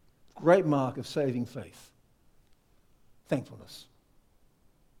 Great mark of saving faith. Thankfulness.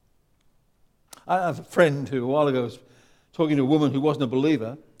 I have a friend who a while ago was talking to a woman who wasn't a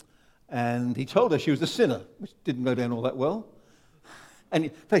believer, and he told her she was a sinner, which didn't go down all that well.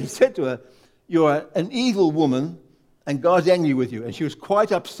 And he said to her, "You're an evil woman, and God's angry with you." And she was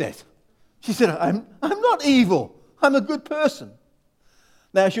quite upset. She said, I'm not evil. I'm a good person.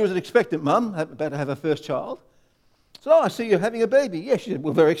 Now, she was an expectant mum, about to have her first child. So, I see you're having a baby. Yes, she said,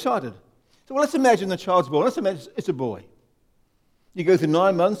 we're very excited. So, well, let's imagine the child's born. Let's imagine it's a boy. You go through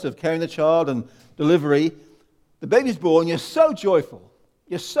 9 months of carrying the child and delivery. The baby's born. You're so joyful.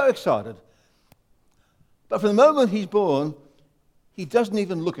 You're so excited. But from the moment he's born, he doesn't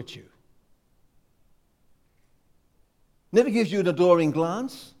even look at you. Never gives you an adoring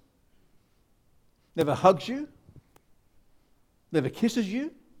glance. Never hugs you. Never kisses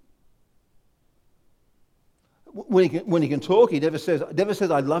you. When he can talk, he never says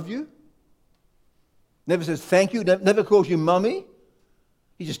I love you. Never says thank you. Never calls you mummy.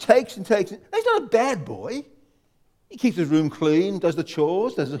 He just takes and takes. And he's not a bad boy. He keeps his room clean, does the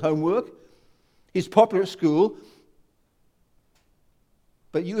chores, does his homework. He's popular at school.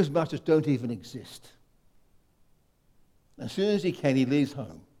 But you as much as don't even exist. As soon as he can, he leaves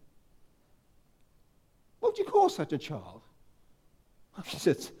home. What would you call such a child? She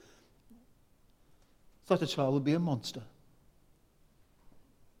said, such a child would be a monster.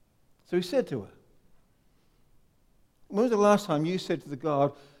 So he said to her, when was the last time you said to the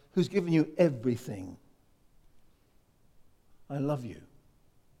God who's given you everything, I love you?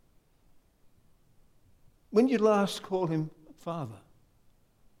 When did you last call him Father?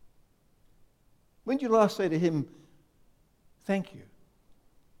 When did you last say to him, thank you?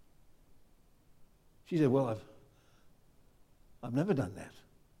 She said, well, I've never done that.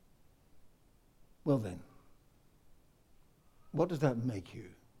 Well then, what does that make you?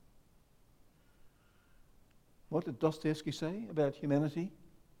 What did Dostoevsky say about humanity?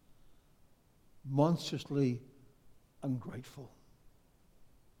 Monstrously ungrateful.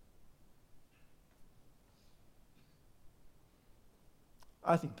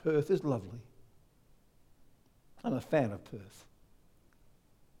 I think Perth is lovely. I'm a fan of Perth.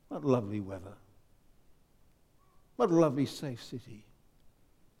 What lovely weather. What a lovely, safe city.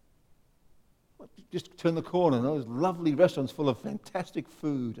 Just turn the corner and those lovely restaurants full of fantastic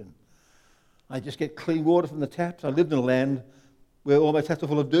food. And I just get clean water from the taps. I lived in a land where all my taps are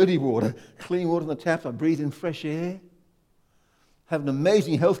full of dirty water. Clean water from the taps. I breathe in fresh air. Have an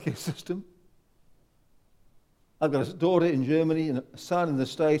amazing healthcare system. I've got a daughter in Germany and a son in the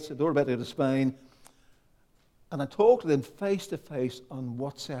States, a daughter about to go to Spain. And I talk to them face to face on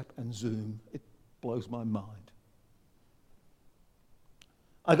WhatsApp and Zoom. It blows my mind.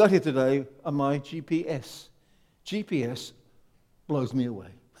 I got here today on my GPS. GPS blows me away.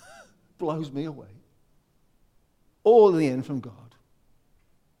 Blows me away. All in the end from God.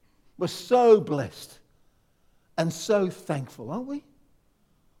 We're so blessed and so thankful, aren't we?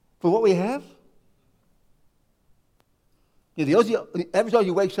 For what we have. You know, the average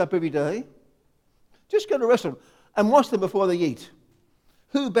Aussie wakes up every day. Just go to a restaurant and watch them before they eat.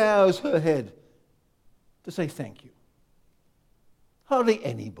 Who bows her head to say thank you? Hardly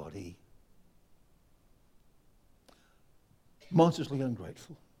anybody. Monstrously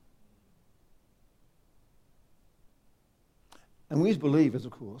ungrateful. And we as believers,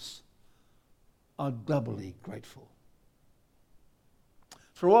 of course, are doubly grateful.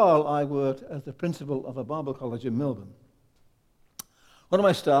 For a while, I worked as the principal of a Bible college in Melbourne. One of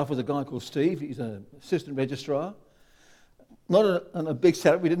my staff was a guy called Steve. He's an assistant registrar. Not on a big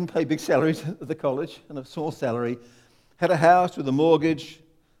salary. We didn't pay big salaries at the college, on a small salary. Had a house with a mortgage,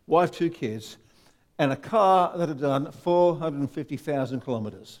 wife, 2 kids, and a car that had done 450,000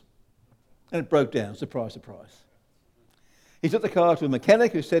 kilometres. And it broke down, surprise, surprise. He took the car to a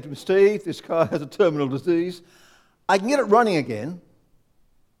mechanic who said to him, Steve, this car has a terminal disease. I can get it running again.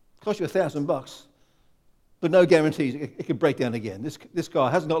 It costs you $1,000, but no guarantees it could break down again. This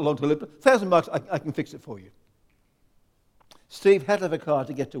car hasn't got long to live, but $1,000, I can fix it for you. Steve had to have a car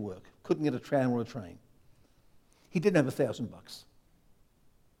to get to work. Couldn't get a tram or a train. He didn't have $1,000. So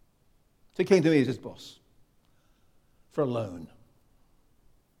he came to me as his boss for a loan.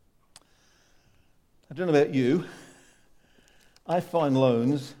 I don't know about you. I find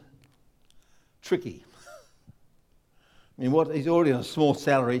loans tricky. I mean, he's already on a small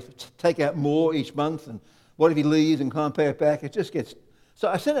salary. Take out more each month, and what if he leaves and can't pay it back? It just gets So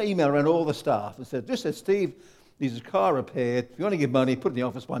I sent an email around all the staff and said, Steve needs his car repaired. If you want to give money, put it in the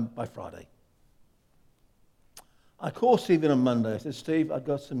office by Friday. I called Steve in on Monday. I said, Steve, I've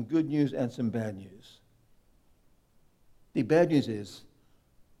got some good news and some bad news. The bad news is,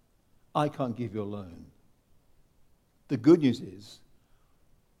 I can't give you a loan. The good news is,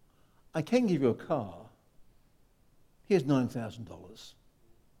 I can give you a car. Here's $9,000.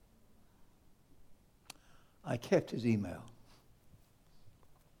 I kept his email.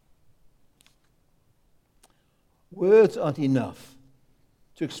 Words aren't enough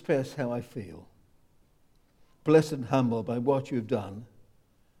to express how I feel. Blessed and humbled by what you've done.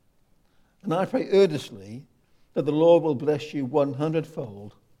 And I pray earnestly that the Lord will bless you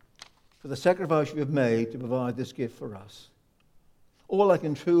 100-fold for the sacrifice you have made to provide this gift for us. All I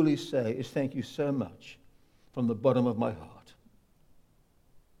can truly say is thank you so much from the bottom of my heart.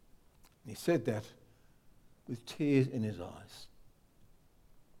 And he said that with tears in his eyes.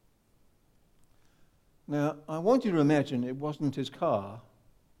 Now, I want you to imagine it wasn't his car,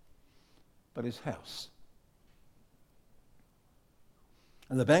 but his house.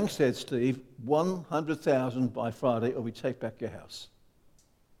 And the bank said, Steve, 100,000 by Friday or we take back your house.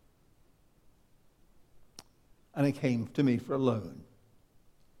 And he came to me for a loan.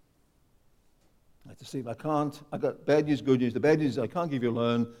 I said, Steve, I can't. I got bad news, good news. The bad news is I can't give you a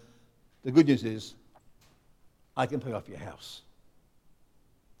loan. The good news is I can pay off your house.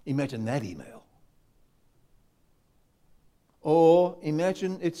 Imagine that email. Or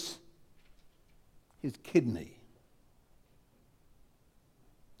imagine it's his kidney.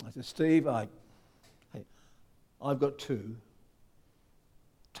 I said, Steve, I've got two.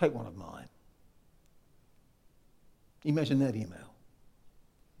 Take one of mine. Imagine that email.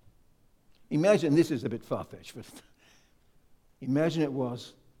 Imagine, this is a bit far-fetched, but imagine it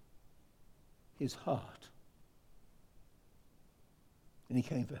was his heart. And he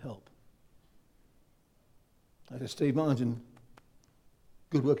came for help. I said, Steve, mine's in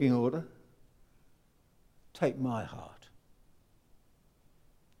good working order. Take my heart.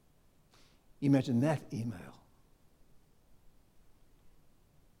 Imagine that email.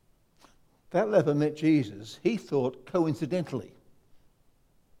 That leper met Jesus, he thought, coincidentally,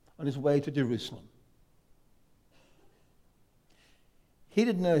 on his way to Jerusalem. He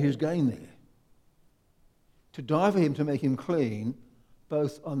didn't know he was going there to die for him, to make him clean,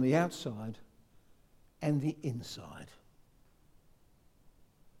 both on the outside and the inside.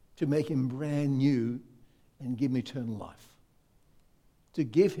 To make him brand new and give him eternal life. To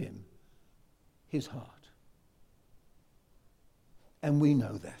give him his heart. And we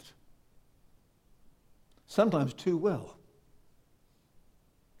know that. Sometimes too well.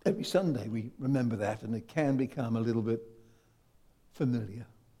 Every Sunday we remember that, and it can become a little bit familiar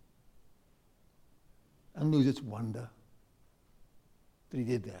and lose its wonder that he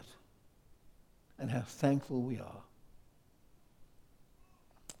did that, and how thankful we are.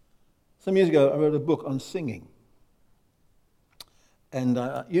 Some years ago I wrote a book on singing, and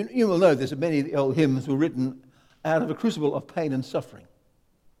you will know this, that many of the old hymns were written out of a crucible of pain and suffering.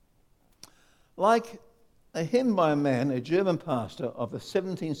 Like a hymn by a man, a German pastor of the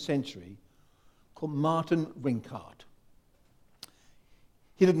 17th century called Martin Rinkart.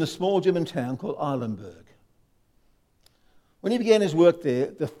 He lived in a small German town called Eilenberg. When he began his work there,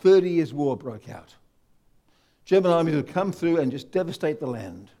 the 30 Years' War broke out. German armies would come through and just devastate the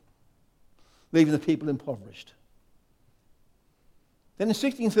land, leaving the people impoverished. Then in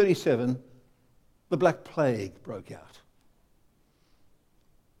 1637, the Black Plague broke out.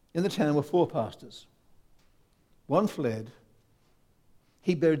 In the town were 4 pastors. One fled.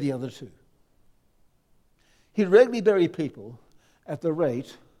 He buried the other 2. He regularly buried people at the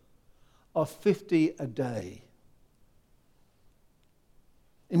rate of 50 a day.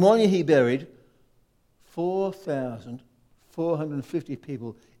 In 1 year he buried 4,450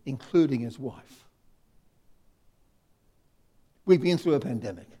 people, including his wife. We've been through a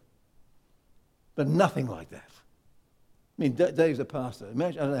pandemic, but nothing like that. I mean, Dave's a pastor.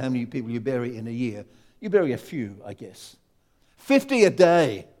 Imagine, I don't know how many people you bury in a year. You bury a few, I guess. 50 a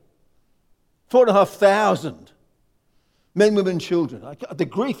day. 4,500. Men, women, children. The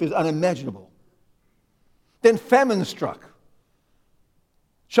grief is unimaginable. Then famine struck.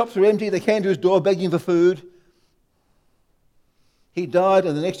 Shops were empty. They came to his door begging for food. He died,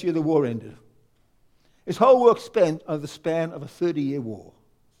 and the next year the war ended. His whole work spent over the span of a 30-year war.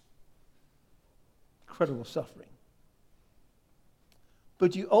 Incredible suffering.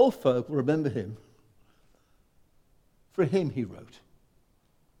 But you old folk will remember him. For him, he wrote.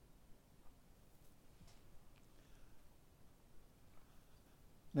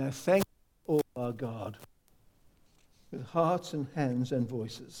 Now thank all our God with hearts and hands and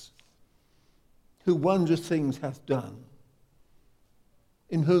voices, who wondrous things hath done,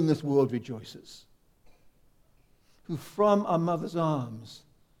 in whom this world rejoices, who from our mother's arms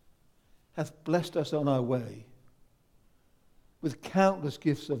hath blessed us on our way with countless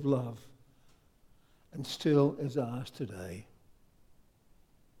gifts of love, and still is ours today.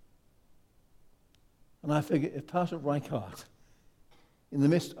 And I figure if Pastor Reichhardt, in the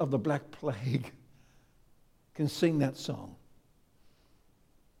midst of the Black Plague, can sing that song,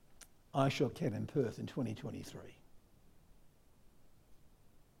 I shall ken in Perth in 2023.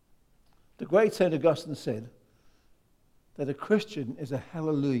 The great St. Augustine said that a Christian is a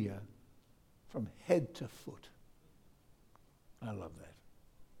hallelujah from head to foot. I love that.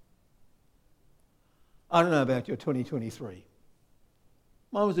 I don't know about your 2023.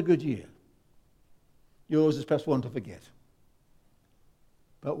 Mine was a good year. Yours is perhaps one to forget.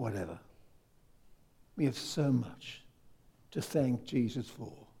 But whatever. We have so much to thank Jesus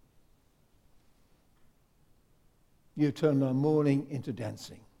for. You've turned our mourning into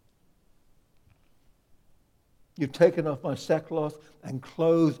dancing. You've taken off my sackcloth and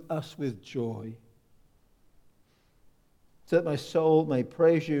clothed us with joy, so that my soul may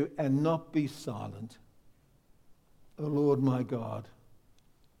praise you and not be silent. O Lord my God,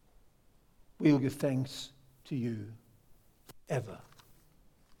 we will give thanks to you ever.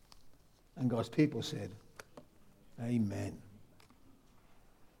 And God's people said, Amen.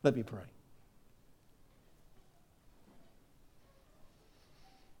 Let me pray.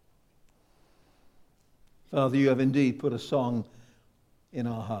 Father, you have indeed put a song in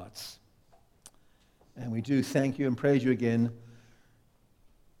our hearts. And we do thank you and praise you again.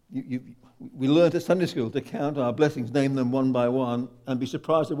 We learned at Sunday school to count our blessings, name them one by one, and be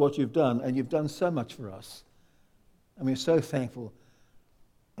surprised at what you've done. And you've done so much for us. And we're so thankful.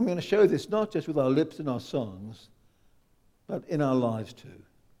 I'm going to show this not just with our lips and our songs, but in our lives too.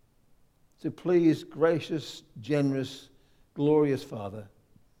 So please, gracious, generous, glorious Father,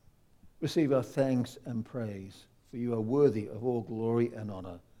 receive our thanks and praise, for you are worthy of all glory and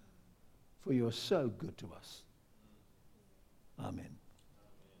honor, for you are so good to us. Amen.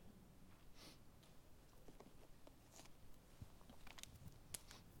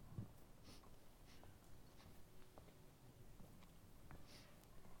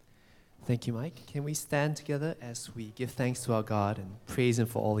 Thank you, Mike. Can we stand together as we give thanks to our God and praise him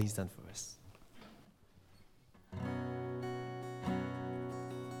for all he's done for us?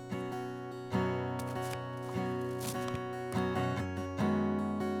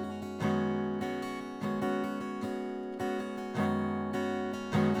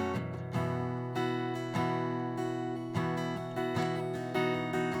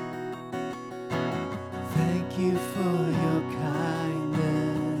 Thank you for your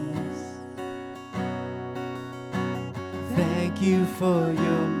kindness. Thank you for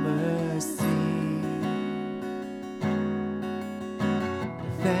your mercy.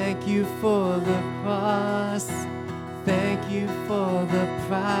 Thank you for the cross. Thank you for the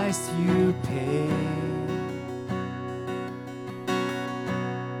price you paid.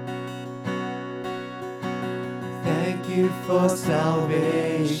 Thank you for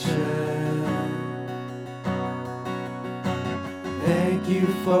salvation. Thank you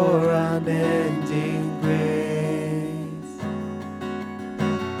for unending grace.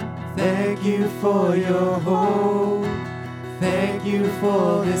 Thank you for your hope. Thank you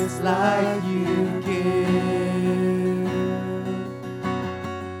for this life you give.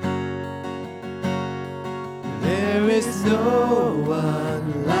 There is no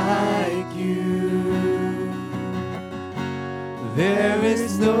one like you. There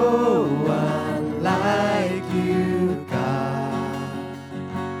is no one like you, God.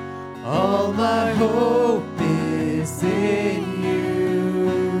 All my hope is in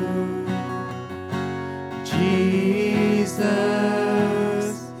you, Jesus,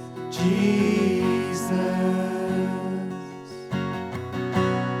 Jesus.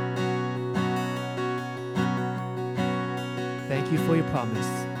 Thank you for your promise.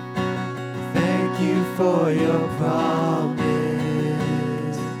 Thank you for your promise.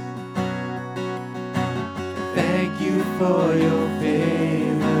 Thank you for your favor.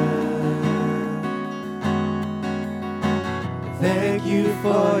 Thank you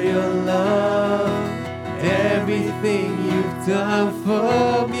for your love, everything you've done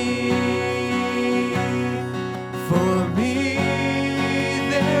for me. For me,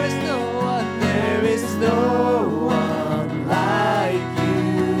 there is no one like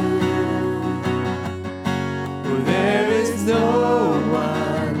you. There is no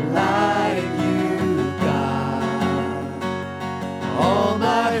one like you, God. All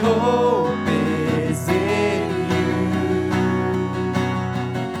my hope is in you.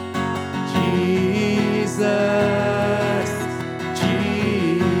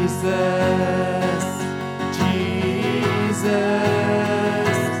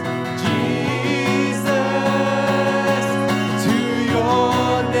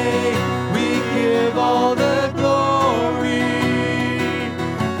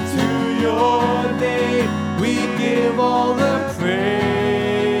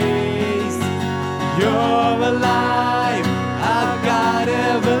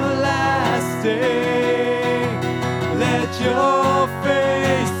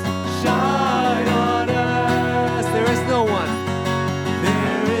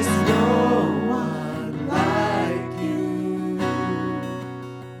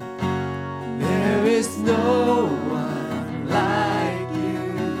 is no one like you,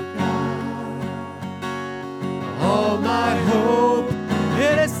 God. All my hope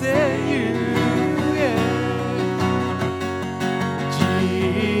it is in you, yeah.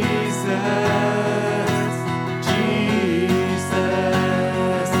 Jesus.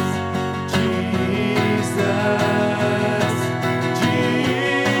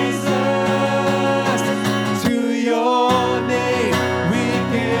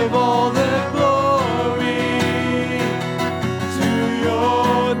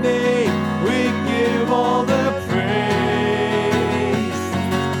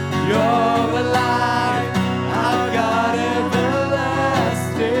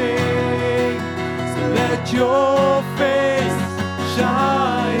 Your face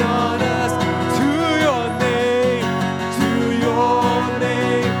shine on us. To your name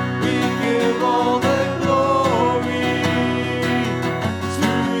we give all the glory. To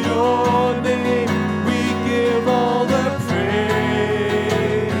your name we give all the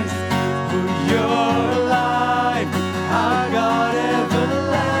praise. For you're alive, our God everlasting.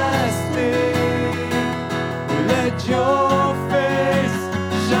 Let your face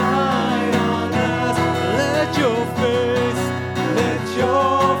shine on us. Let your face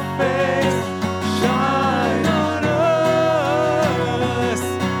shine on us.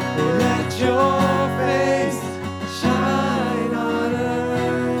 Let your face shine on us.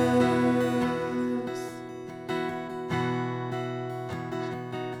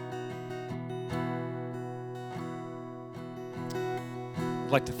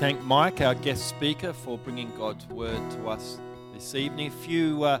 I'd like to thank Mike, our guest speaker, for bringing God's word to us this evening. If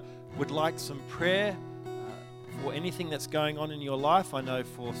you would like some prayer for anything that's going on in your life, I know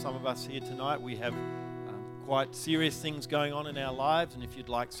for some of us here tonight we have quite serious things going on in our lives, and if you'd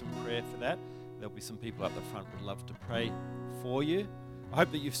like some prayer for that, there'll be some people up the front who would love to pray for you. I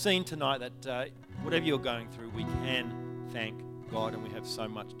hope that you've seen tonight that whatever you're going through, we can thank God, and we have so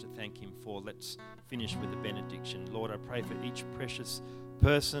much to thank Him for. Let's finish with the benediction. Lord, I pray for each precious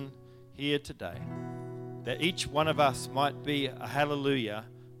person here today, that each one of us might be a hallelujah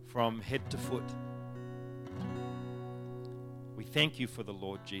from head to foot. We thank you for the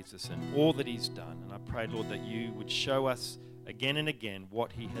Lord Jesus and all that He's done, and I pray, Lord, that you would show us again and again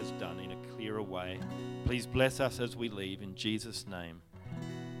what He has done in a clearer way. Please bless us as we leave, in Jesus' name.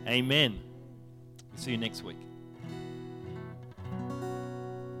 Amen. See you next week.